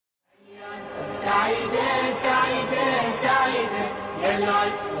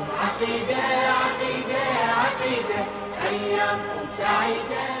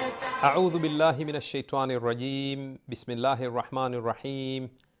أعوذ بالله من الشيطان الرجيم بسم الله الرحمن الرحيم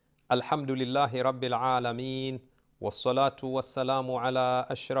الحمد لله رب العالمين والصلاة والسلام على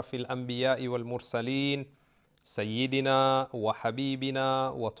أشرف الأنبياء والمرسلين سيدنا وحبيبنا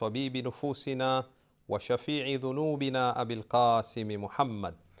وطبيب نفوسنا وشفيع ذنوبنا أبي القاسم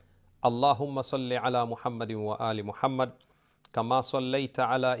محمد اللهم صل على محمد وآل محمد كما صليت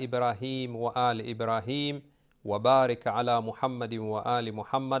على إبراهيم وآل إبراهيم وبارك على محمد وآل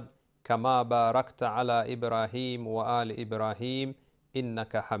محمد كما باركت على إبراهيم وآل إبراهيم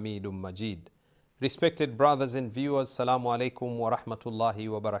إنك حميد مجيد. Respected brothers and viewers, Assalamu alaikum wa rahmatullahi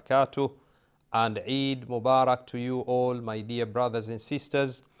wa barakatuh, and Eid Mubarak to you all, my dear brothers and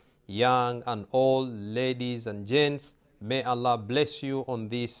sisters, young and old, ladies and gents. May Allah bless you on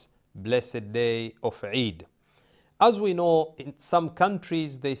this blessed day of Eid. As we know, in some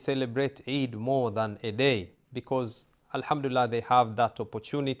countries they celebrate Eid more than a day because alhamdulillah they have that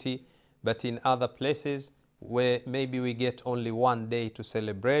opportunity, but in other places where maybe we get only one day to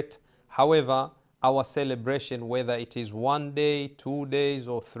celebrate. However, our celebration, whether it is 1 day, 2 days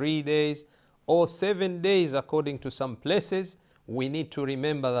or 3 days or 7 days according to some places, we need to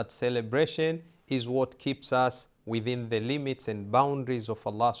remember that celebration is what keeps us within the limits and boundaries of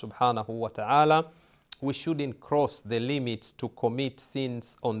Allah subhanahu wa ta'ala. We shouldn't cross the limits to commit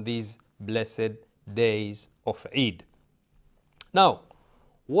sins on these blessed days of Eid. Now,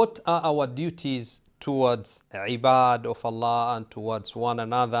 what are our duties towards ibad of Allah and towards one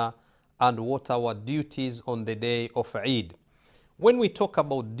another, and what are our duties on the day of Eid? When we talk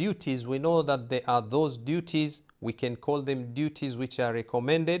about duties, we know that there are those duties, we can call them duties which are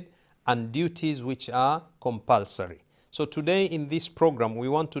recommended and duties which are compulsory. So today in this program, we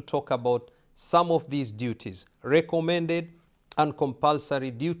want to talk about some of these duties, recommended and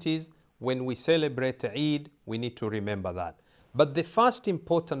compulsory duties. When we celebrate Eid, we need to remember that. But the first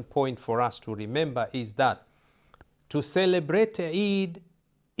important point for us to remember is that to celebrate Eid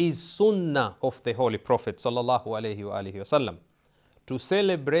is sunnah of the Holy Prophet sallallahu alaihi wasallam. To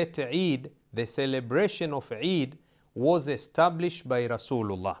celebrate Eid, the celebration of Eid was established by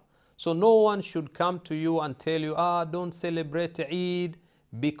Rasulullah. So no one should come to you and tell you, don't celebrate Eid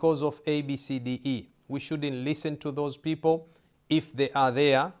because of A, B, C, D, E. We shouldn't listen to those people if they are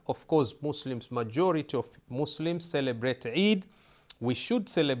there. Of course, Muslims, majority of Muslims celebrate Eid. We should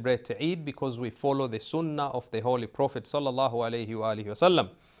celebrate Eid because we follow the sunnah of the Holy Prophet sallallahu alaihi wasallam.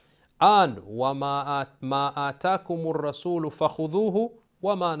 And وَمَا آتَاكُمُ الرَّسُولُ فَخُذُوهُ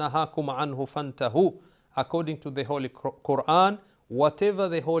وَمَا نَهَاكُمْ عَنْهُ فَانْتَهُوا. According to the Holy Quran, whatever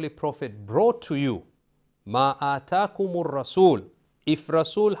the Holy Prophet brought to you, مَا آتَاكُمُ الرَّسُولُ, if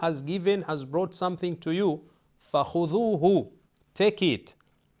Rasul has brought something to you, فَخُذُوهُ, take it.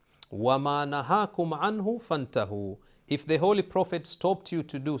 وَمَا نَهَاكُمْ عَنْهُ فَانْتَهُوا. If the Holy Prophet stopped you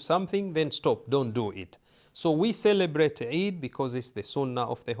to do something, then stop, don't do it. So we celebrate Eid because it's the sunnah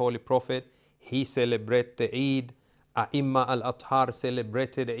of the Holy Prophet. He celebrated the Eid. A'imma al-Athar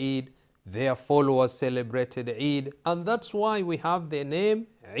celebrated Eid. Their followers celebrated Eid. And that's why we have the name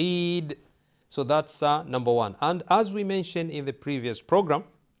Eid. So that's number one. And as we mentioned in the previous program,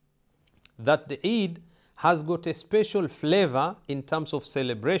 that the Eid has got a special flavor in terms of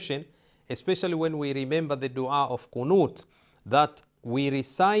celebration, especially when we remember the dua of Qunut, that we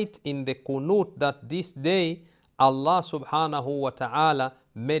recite in the Qunut that this day Allah subhanahu wa ta'ala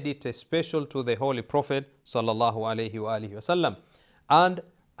made it special to the Holy Prophet sallallahu alayhi wa alihi wasallam. And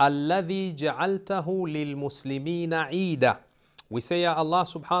alladhi ja'altahu lil muslimina Eida. We say, Ya Allah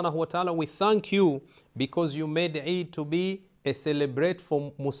subhanahu wa ta'ala, we thank you because you made Eid to be a celebrate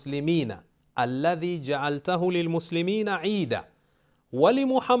for Muslimina. Alladhi ja'altahu lil muslimina Eida. Wali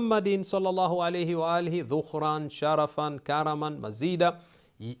Muhammadin sallallahu alayhi wa alihi dhukhran, sharafan, karaman, mazida.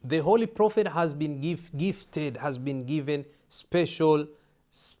 The Holy Prophet has been gifted, has been given special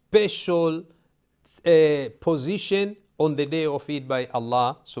position on the day of Eid by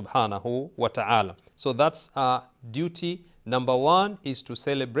Allah subhanahu wa ta'ala. So that's duty number one, is to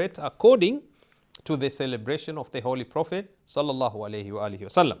celebrate according to the celebration of the Holy Prophet sallallahu alayhi wa alihi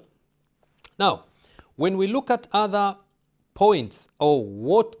wasallam. Now, when we look at other points,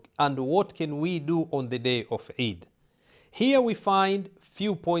 what can we do on the day of Eid? Here we find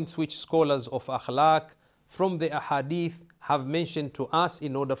few points which scholars of akhlaq from the ahadith have mentioned to us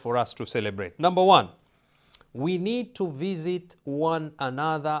in order for us to celebrate. Number one, we need to visit one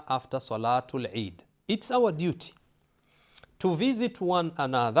another after Salatul Eid. It's our duty to visit one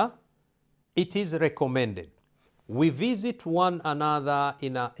another. It is recommended. We visit one another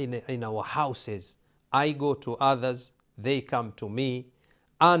in our houses. I go to others, they come to me,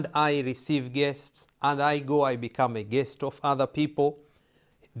 and I receive guests, and I become a guest of other people.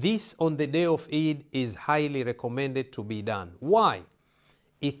 This on the day of Eid is highly recommended to be done. Why?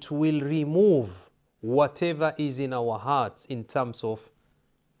 It will remove whatever is in our hearts in terms of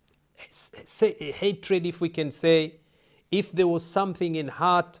hatred, if we can say. If there was something in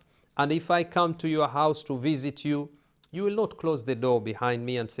heart, and if I come to your house to visit you, you will not close the door behind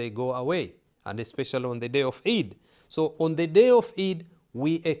me and say, go away. And especially on the day of Eid. So on the day of Eid,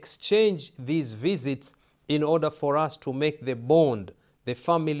 we exchange these visits in order for us to make the bond, the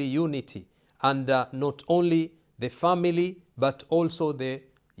family unity, and not only the family, but also the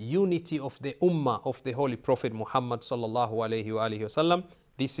unity of the ummah of the Holy Prophet Muhammad sallallahu alayhi wa alihi wasallam.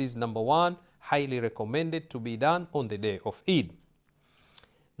 This is number one, highly recommended to be done on the day of Eid.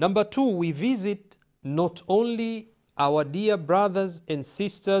 Number two, we visit not only our dear brothers and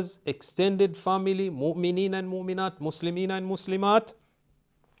sisters, extended family, mu'mineen and mu'minat, muslimeen and muslimat,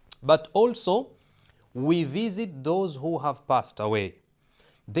 but also we visit those who have passed away.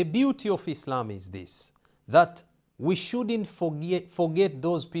 The beauty of Islam is this, that we shouldn't forget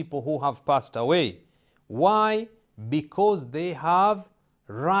those people who have passed away. Why? Because they have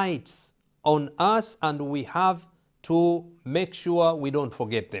rights on us and we have to make sure we don't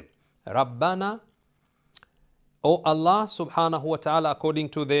forget them. Rabbana, O Allah subhanahu wa ta'ala, according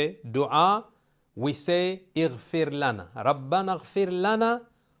to the dua, we say, Ighfir lana. Rabbana ighfir lana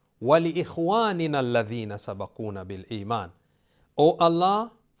wa li ikhwanina alladhina sabaquna bil iman. O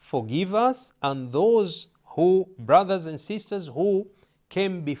Allah, forgive us and those who, brothers and sisters who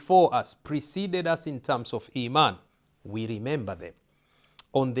came before us, preceded us in terms of iman. We remember them.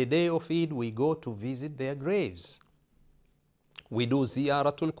 On the day of Eid, we go to visit their graves. We do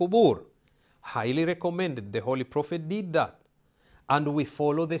ziyaratul kubur. Highly recommended. The Holy Prophet did that. And we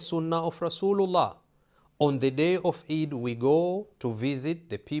follow the sunnah of Rasulullah. On the day of Eid, we go to visit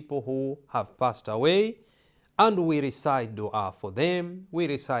the people who have passed away, and we recite dua for them, we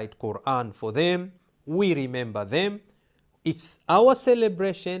recite Quran for them, we remember them. It's our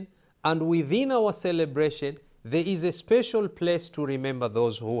celebration, and within our celebration, there is a special place to remember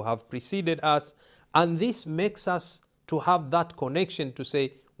those who have preceded us, and this makes us to have that connection to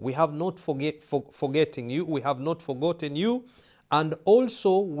say, we have not forgetting you, we have not forgotten you, and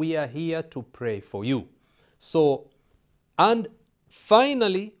also we are here to pray for you. So, and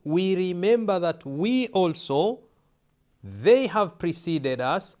finally, we remember that we also, they have preceded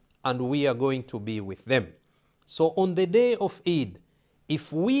us and we are going to be with them. So on the day of Eid,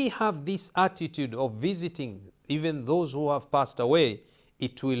 if we have this attitude of visiting even those who have passed away,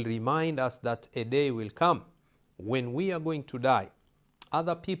 it will remind us that a day will come when we are going to die.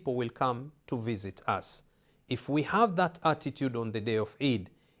 Other people will come to visit us. If we have that attitude on the day of Eid,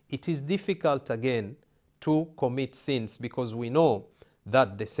 it is difficult again to commit sins, because we know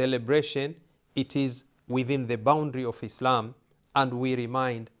that the celebration, it is within the boundary of Islam, and we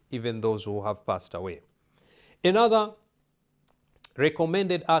remind even those who have passed away. Another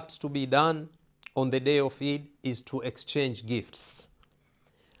recommended act to be done on the day of Eid is to exchange gifts.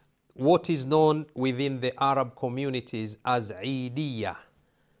 What is known within the Arab communities as Eidiyah.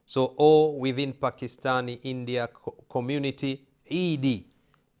 So, or within Pakistani, India community, Eid.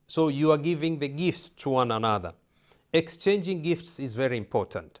 So you are giving the gifts to one another. Exchanging gifts is very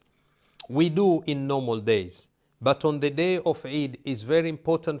important. We do in normal days, but on the day of Eid is very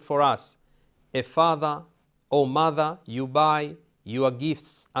important for us. A father or mother, you buy your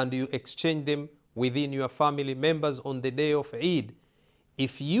gifts and you exchange them within your family members on the day of Eid.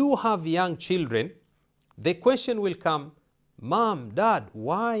 If you have young children, the question will come, Mom, Dad,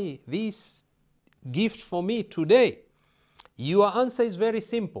 why this gift for me today? Your answer is very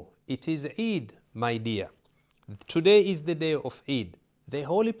simple. It is Eid, my dear. Today is the day of Eid. The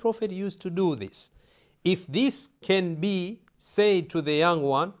Holy Prophet used to do this. If this can be said to the young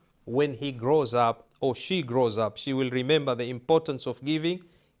one, when he grows up or she grows up, she will remember the importance of giving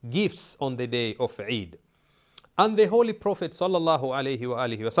gifts on the day of Eid. And the Holy Prophet sallallahu alaihi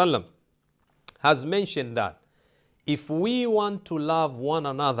wasallam has mentioned that if we want to love one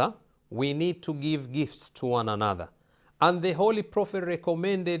another, we need to give gifts to one another. And the Holy Prophet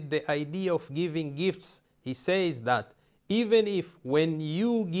recommended the idea of giving gifts. He says that even if when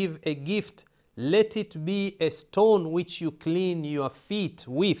you give a gift, let it be a stone which you clean your feet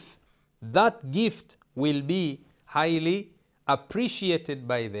with, that gift will be highly appreciated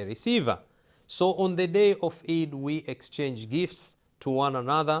by the receiver. So on the day of Eid, we exchange gifts to one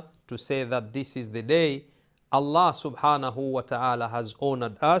another to say that this is the day Allah subhanahu wa ta'ala has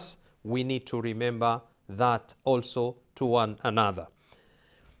honored us. We need to remember that also to one another.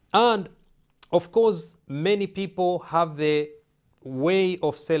 And of course, many people have the way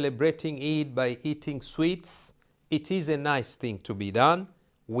of celebrating Eid by eating sweets. It is a nice thing to be done.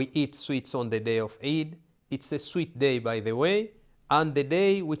 we eat sweets on the day of Eid. It's a sweet day, by the way, and the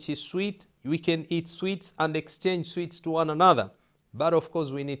day which is sweet, we can eat sweets and exchange sweets to one another. But of course,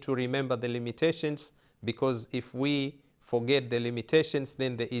 we need to remember the limitations, because if we forget the limitations,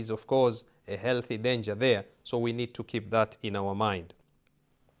 then there is, of course, a healthy danger there. So we need to keep that in our mind.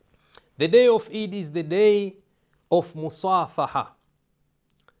 The day of Eid is the day of musafaha,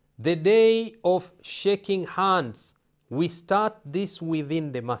 the day of shaking hands. We start this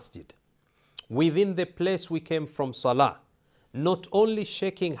within the masjid, within the place we came from salah. Not only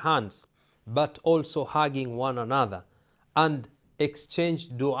shaking hands, but also hugging one another and exchange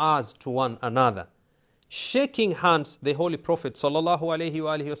du'as to one another. Shaking hands, the Holy Prophet sallallahu alaihi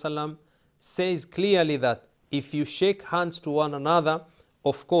wasallam says clearly that if you shake hands to one another,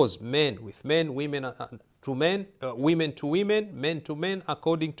 of course, men with men, women to men, women to women, men to men,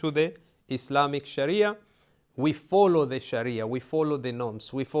 according to the Islamic Sharia, we follow the Sharia, we follow the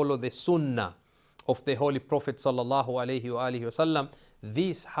norms, we follow the Sunnah of the Holy Prophet sallallahu alaihi wasallam.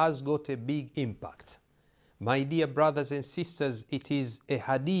 This has got a big impact. My dear brothers and sisters, it is a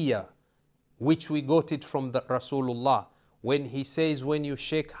hadiyah which we got it from the Rasulullah, when he says, when you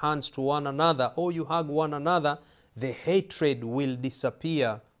shake hands to one another or you hug one another, the hatred will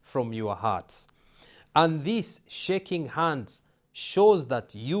disappear from your hearts. And this shaking hands shows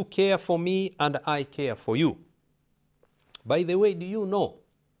that you care for me and I care for you. By the way, do you know,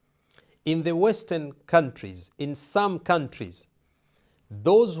 in the Western countries, in some countries,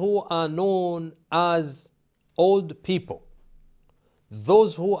 those who are known as old people,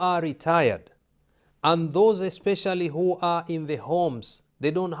 those who are retired, and those especially who are in the homes,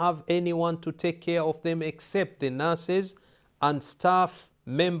 they don't have anyone to take care of them except the nurses and staff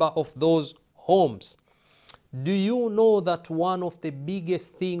member of those homes. Do you know that one of the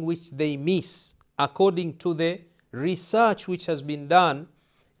biggest things which they miss, according to the research which has been done,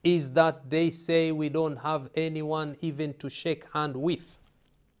 is that they say we don't have anyone even to shake hand with?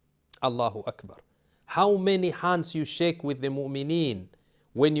 Allahu Akbar. How many hands you shake with the mu'mineen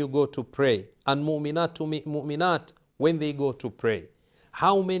when you go to pray, and mu'minat to mu'minat when they go to pray?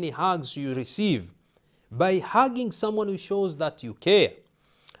 How many hugs you receive? By hugging someone who shows that you care.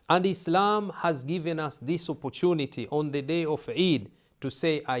 And Islam has given us this opportunity on the day of Eid to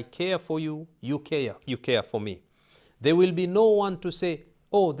say, I care for you, you care for me. There will be no one to say,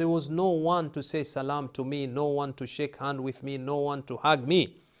 oh, there was no one to say salam to me, no one to shake hand with me, no one to hug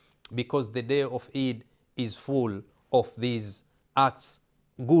me, because the day of Eid is full of these acts,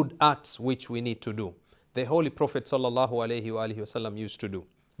 good acts which we need to do. The Holy Prophet sallallahu alaihi wasallam used to do.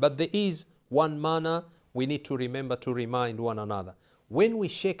 But there is one manner we need to remember to remind one another. When we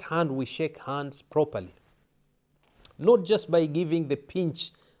shake hands properly. Not just by giving the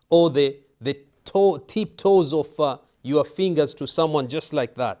pinch or the tip toes of your fingers to someone just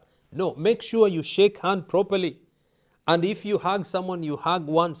like that. No, make sure you shake hand properly. And if you hug someone, you hug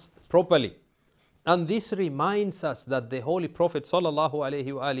once properly. And this reminds us that the Holy Prophet sallallahu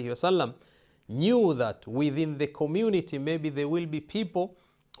alaihi wasallam knew that within the community maybe there will be people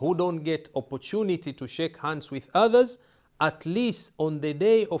who don't get opportunity to shake hands with others. At least on the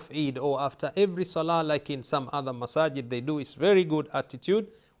day of Eid or after every salah, like in some other masajid they do, is very good attitude.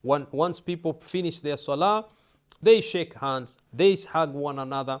 Once people finish their salah, they shake hands, they hug one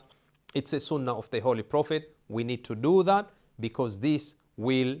another. It's a sunnah of the Holy Prophet. We need to do that because this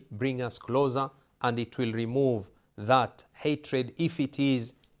will bring us closer and it will remove that hatred if it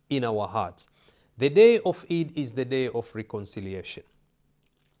is in our hearts. The day of Eid is the day of reconciliation.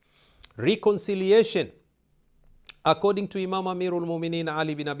 Reconciliation, according to Imam Amirul Mu'mineen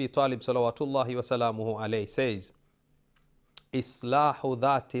Ali bin Abi Talib salawatullahi wa salamuhu alayhi, says, Islahu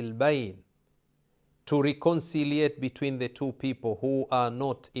dhatil bayn, to reconciliate between the two people who are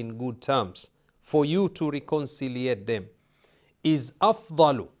not in good terms, for you to reconciliate them, is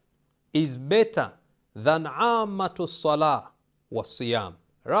afdalu, is better than ammatu salah wa siyam,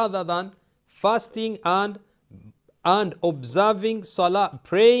 rather than fasting and observing salah,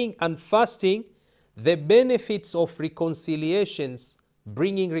 praying and fasting. The benefits of reconciliations,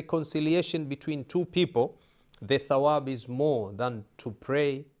 bringing reconciliation between two people, the thawab is more than to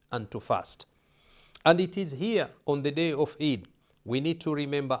pray and to fast. And it is here on the day of Eid, we need to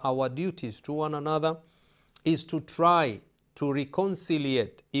remember our duties to one another is to try to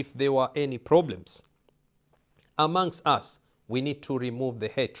reconciliate if there were any problems amongst us. We need to remove the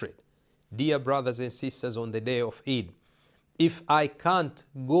hatred. Dear brothers and sisters, on the day of Eid, if I can't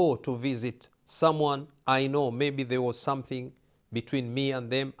go to visit someone I know, maybe there was something between me and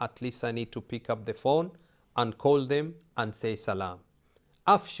them, at least I need to pick up the phone and call them and say salam.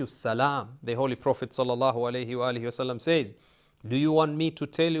 Afshu salam. The Holy Prophet sallallahu alaihi wasallam says, Do you want me to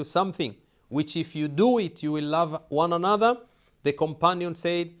tell you something which if you do it, you will love one another? The companion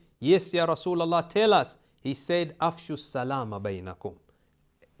said, yes, Ya Rasulullah, tell us. He said, Afshu salama bainakum.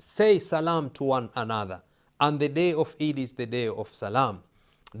 Say salam to one another. And the day of Eid is the day of salam.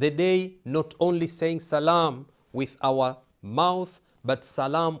 The day not only saying salam with our mouth, but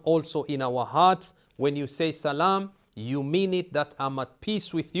salam also in our hearts. When you say salam, you mean it, that I'm at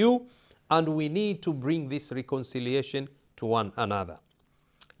peace with you, and we need to bring this reconciliation to one another.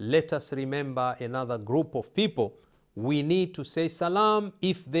 Let us remember another group of people. We need to say salam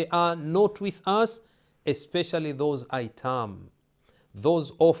if they are not with us, especially those aitam,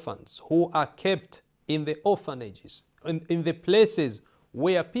 those orphans who are kept in the orphanages, in the places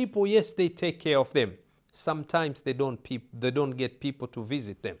where people, yes, they take care of them. Sometimes they don't get people to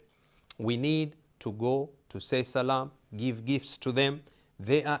visit them. We need to go to say salam, give gifts to them.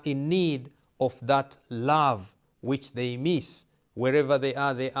 They are in need of that love which they miss. Wherever they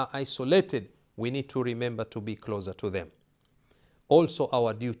are isolated. We need to remember to be closer to them. Also,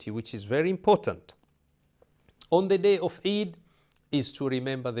 our duty, which is very important, on the day of Eid, is to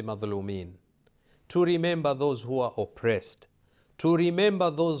remember the madhlumeen, to remember those who are oppressed, to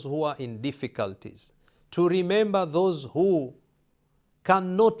remember those who are in difficulties, to remember those who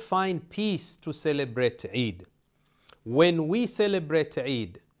cannot find peace to celebrate Eid. When we celebrate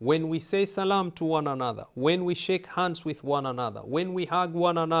Eid, when we say salam to one another, when we shake hands with one another, when we hug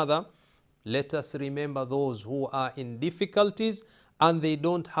one another, let us remember those who are in difficulties and they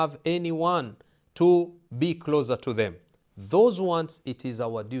don't have anyone to be closer to them. Those ones, it is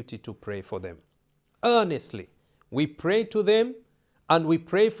our duty to pray for them. Earnestly, we pray to them and we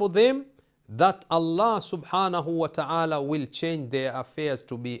pray for them that Allah subhanahu wa ta'ala will change their affairs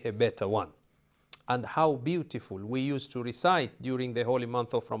to be a better one. And how beautiful we used to recite during the holy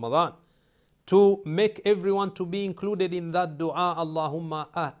month of Ramadan to make everyone to be included in that dua. Allahumma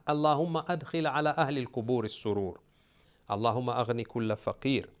adkhil ala ahli al-qubur as-surur. Allahumma aghni kulla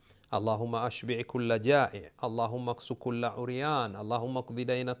faqir. Allahumma ashbi' kulla ja'i'. Allahumma aksu kulla uryan. Allahumma qdi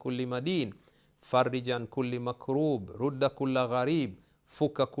dayna kulli madin. Farrijan kulli makrub. Rudda kulla gharib.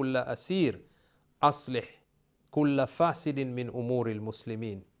 Fuka kulla asir. Aslih kulla fasidin min umuri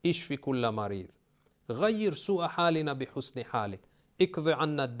al-muslimin. Ishfi kulla marid. غير سوء حالنا بحسن حالك اقض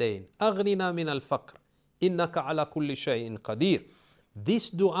عنا الدين أغننا من الفقر إنك على كل شيء قدير. This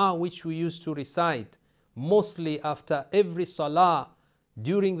dua which we used to recite mostly after every salah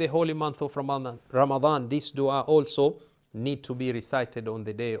during the holy month of Ramadan, this dua also need to be recited on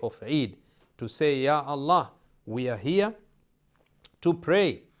the day of Eid to say, Ya Allah, we are here to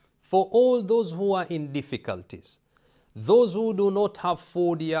pray for all those who are in difficulties. Those who do not have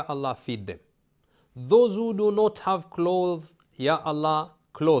food, Ya Allah, feed them. Those who do not have clothes, Ya Allah,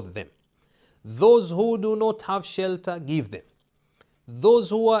 clothe them. Those who do not have shelter, give them. Those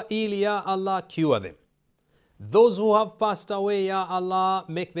who are ill, Ya Allah, cure them. Those who have passed away, Ya Allah,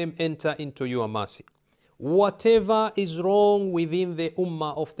 make them enter into your mercy. Whatever is wrong within the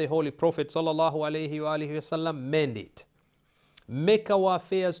ummah of the Holy Prophet sallallahu alaihi wasallam, mend it. Make our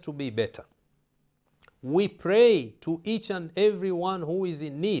affairs to be better. We pray to each and every one who is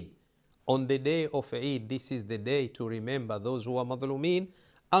in need. On the day of Eid, this is the day to remember those who are madhlumeen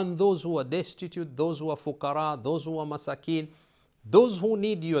and those who are destitute, those who are fuqara, those who are masakin, those who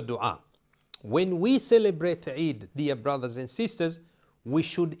need your dua. When we celebrate Eid, dear brothers and sisters, we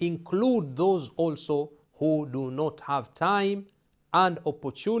should include those also who do not have time and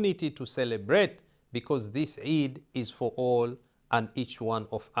opportunity to celebrate, because this Eid is for all and each one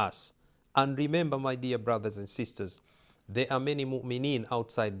of us. And remember, my dear brothers and sisters, there are many mu'mineen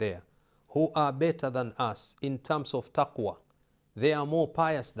outside there who are better than us in terms of taqwa. They are more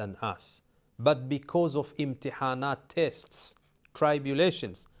pious than us. But because of imtihanat, tests,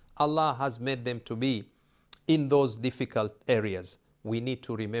 tribulations, Allah has made them to be in those difficult areas. We need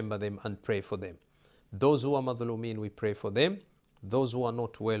to remember them and pray for them. Those who are madhlumeen, we pray for them. Those who are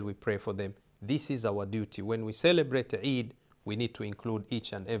not well, we pray for them. This is our duty. When we celebrate Eid, we need to include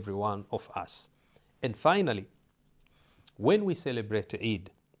each and every one of us. And finally, when we celebrate Eid,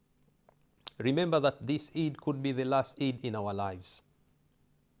 remember that this Eid could be the last Eid in our lives.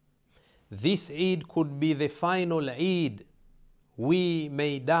 This Eid could be the final Eid. We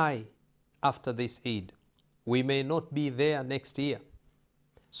may die after this Eid. We may not be there next year.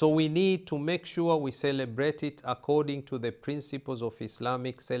 So we need to make sure we celebrate it according to the principles of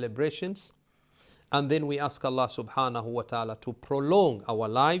Islamic celebrations. And then we ask Allah subhanahu wa ta'ala to prolong our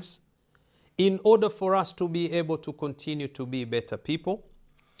lives in order for us to be able to continue to be better people,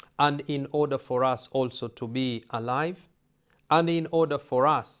 and in order for us also to be alive, and in order for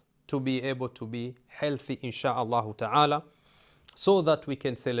us to be able to be healthy, insha'Allah ta'ala. so that we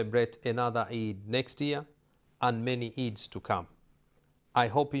can celebrate another Eid next year and many Eids to come. I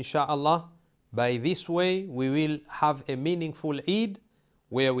hope inshallah by this way we will have a meaningful Eid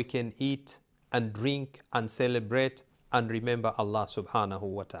where we can eat and drink and celebrate and remember Allah subhanahu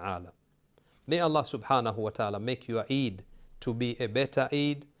wa ta'ala. May Allah subhanahu wa ta'ala make your Eid to be a better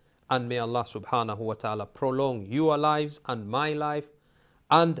Eid, and may Allah subhanahu wa ta'ala prolong your lives and my life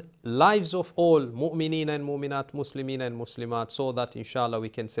and lives of all mu'mineen and mu'minat, muslimin and muslimat, so that inshallah we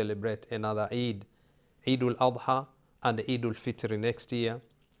can celebrate another Eid, Eidul Adha and Eidul Fitr next year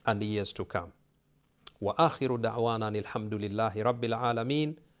and the years to come. Wa akhiru da'wana alhamdulillahi rabbil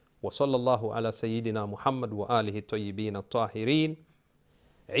alameen wa sallallahu ala sayyidina Muhammad wa alihi tayyibin at-tahirin.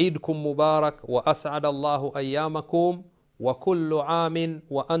 Eidkum Mubarak wa as'ad Allahu ayyamakum wa kullu amin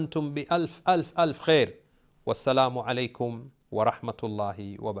wa antum bi alf khair. Wassalamu alaykum wa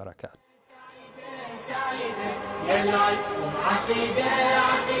rahmatullahi wa barakatuh.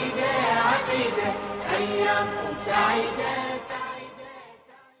 عقيدة أيامكم سعيدة.